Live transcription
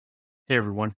Hey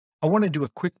everyone, I want to do a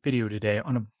quick video today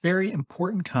on a very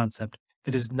important concept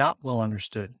that is not well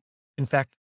understood. In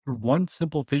fact, through one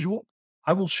simple visual,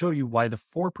 I will show you why the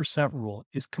 4% rule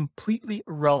is completely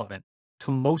irrelevant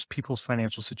to most people's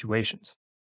financial situations.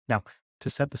 Now, to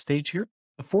set the stage here,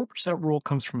 the 4% rule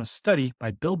comes from a study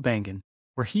by Bill Bangan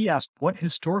where he asked what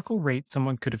historical rate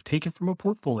someone could have taken from a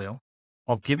portfolio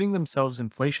while giving themselves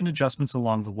inflation adjustments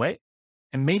along the way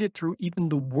and made it through even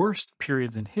the worst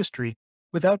periods in history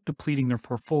without depleting their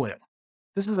portfolio.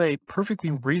 This is a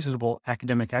perfectly reasonable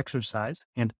academic exercise,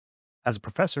 and as a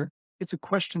professor, it's a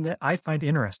question that I find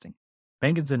interesting.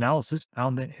 Bangan's analysis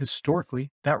found that historically,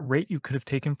 that rate you could have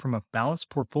taken from a balanced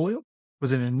portfolio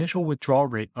was an initial withdrawal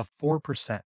rate of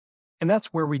 4%. And that's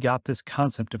where we got this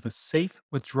concept of a safe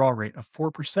withdrawal rate of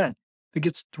 4% that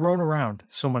gets thrown around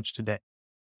so much today.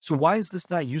 So, why is this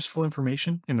not useful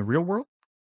information in the real world?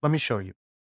 Let me show you.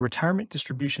 Retirement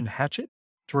Distribution Hatchet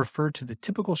to refer to the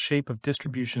typical shape of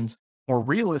distributions more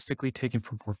realistically taken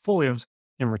from portfolios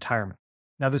in retirement.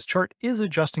 Now, this chart is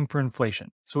adjusting for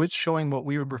inflation, so it's showing what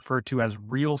we would refer to as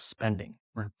real spending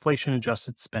or inflation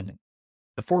adjusted spending.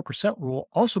 The 4% rule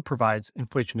also provides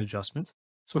inflation adjustments,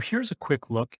 so here's a quick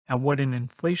look at what an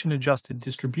inflation adjusted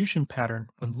distribution pattern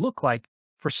would look like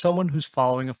for someone who's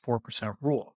following a 4%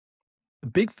 rule. The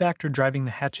big factor driving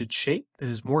the hatchet shape that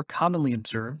is more commonly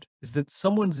observed is that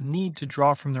someone's need to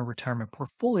draw from their retirement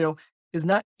portfolio is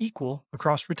not equal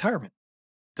across retirement.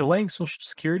 Delaying Social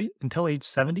Security until age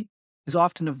 70 is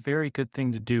often a very good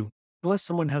thing to do unless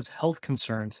someone has health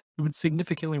concerns that would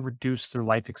significantly reduce their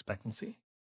life expectancy.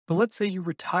 But let's say you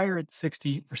retire at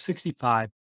 60 or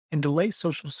 65 and delay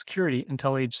Social Security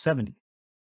until age 70.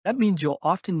 That means you'll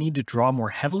often need to draw more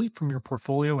heavily from your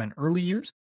portfolio in early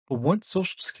years, but once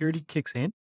Social Security kicks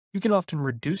in, you can often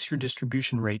reduce your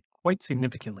distribution rate quite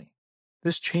significantly.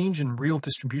 This change in real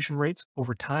distribution rates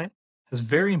over time has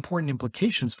very important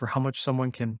implications for how much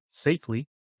someone can safely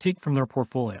take from their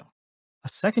portfolio. A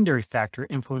secondary factor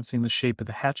influencing the shape of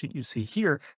the hatchet you see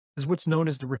here is what's known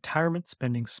as the retirement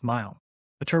spending smile,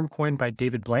 a term coined by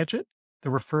David Blanchett that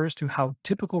refers to how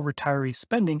typical retiree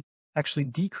spending actually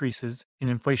decreases in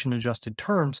inflation adjusted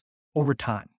terms over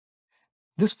time.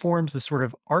 This forms a sort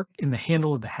of arc in the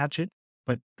handle of the hatchet,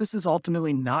 but this is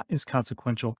ultimately not as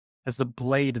consequential as the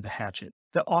blade of the hatchet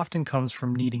that often comes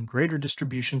from needing greater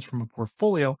distributions from a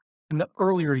portfolio in the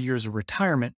earlier years of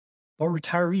retirement, while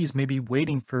retirees may be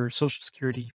waiting for Social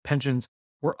Security, pensions,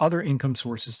 or other income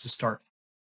sources to start.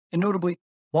 And notably,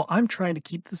 while I'm trying to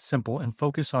keep this simple and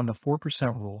focus on the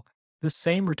 4% rule, this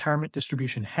same retirement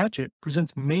distribution hatchet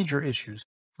presents major issues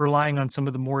for relying on some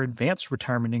of the more advanced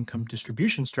retirement income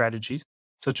distribution strategies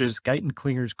such as Guyton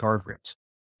Klinger's guardrails.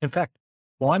 In fact,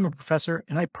 while I'm a professor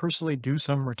and I personally do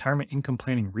some retirement income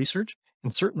planning research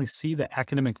and certainly see the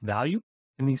academic value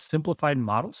in these simplified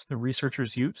models that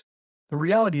researchers use, the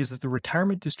reality is that the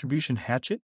retirement distribution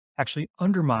hatchet actually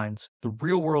undermines the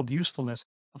real world usefulness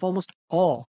of almost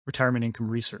all retirement income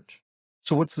research.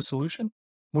 So, what's the solution?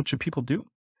 What should people do?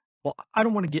 Well, I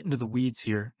don't want to get into the weeds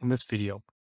here in this video,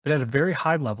 but at a very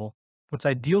high level, what's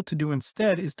ideal to do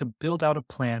instead is to build out a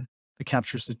plan that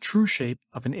captures the true shape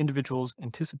of an individual's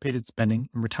anticipated spending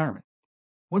in retirement.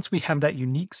 Once we have that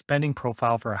unique spending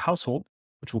profile for a household,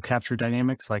 which will capture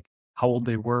dynamics like how old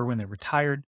they were when they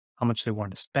retired, how much they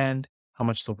wanted to spend, how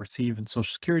much they'll receive in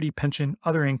Social Security, pension,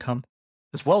 other income,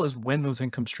 as well as when those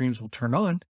income streams will turn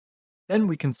on, then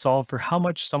we can solve for how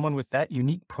much someone with that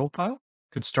unique profile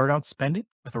could start out spending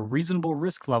with a reasonable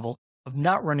risk level of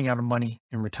not running out of money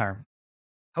in retirement.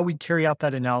 How we carry out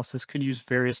that analysis could use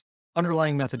various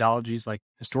underlying methodologies like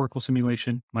historical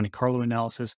simulation, Monte Carlo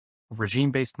analysis, or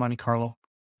regime-based Monte Carlo,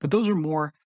 but those are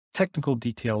more technical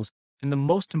details, and the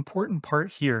most important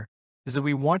part here is that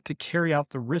we want to carry out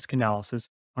the risk analysis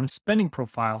on a spending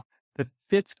profile that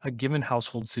fits a given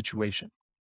household situation.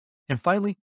 And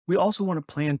finally, we also want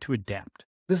to plan to adapt.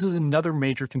 This is another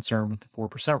major concern with the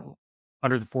 4% rule.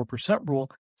 Under the 4% rule,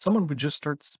 someone would just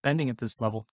start spending at this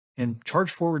level and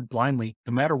charge forward blindly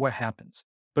no matter what happens.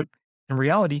 But in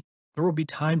reality, there will be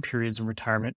time periods in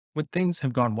retirement when things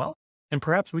have gone well, and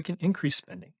perhaps we can increase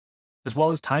spending, as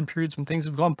well as time periods when things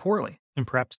have gone poorly, and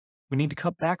perhaps we need to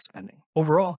cut back spending.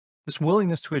 Overall, this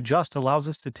willingness to adjust allows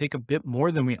us to take a bit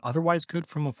more than we otherwise could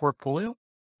from a portfolio,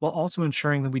 while also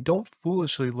ensuring that we don't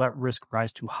foolishly let risk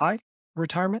rise too high in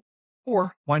retirement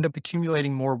or wind up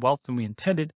accumulating more wealth than we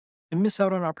intended and miss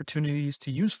out on opportunities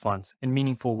to use funds in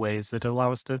meaningful ways that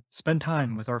allow us to spend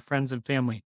time with our friends and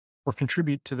family or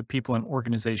contribute to the people and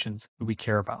organizations that we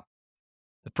care about.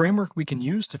 The framework we can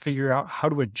use to figure out how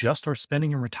to adjust our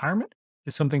spending in retirement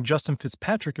is something Justin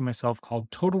Fitzpatrick and myself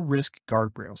called total risk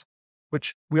guardrails,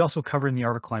 which we also cover in the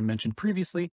article I mentioned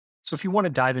previously So if you want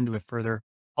to dive into it further,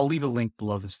 I'll leave a link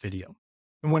below this video.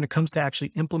 And when it comes to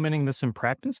actually implementing this in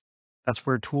practice, that's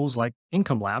where tools like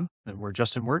Income Lab, where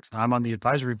Justin works, I'm on the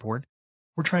advisory board,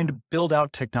 we're trying to build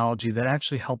out technology that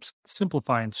actually helps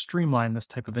simplify and streamline this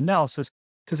type of analysis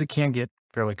because it can get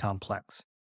fairly complex.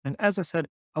 And as I said,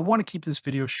 I want to keep this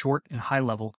video short and high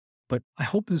level, but I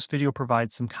hope this video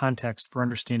provides some context for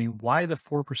understanding why the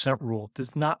 4% rule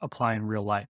does not apply in real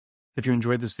life. If you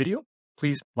enjoyed this video,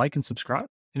 please like and subscribe.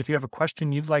 And if you have a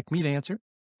question you'd like me to answer,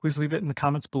 please leave it in the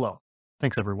comments below.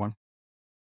 Thanks, everyone.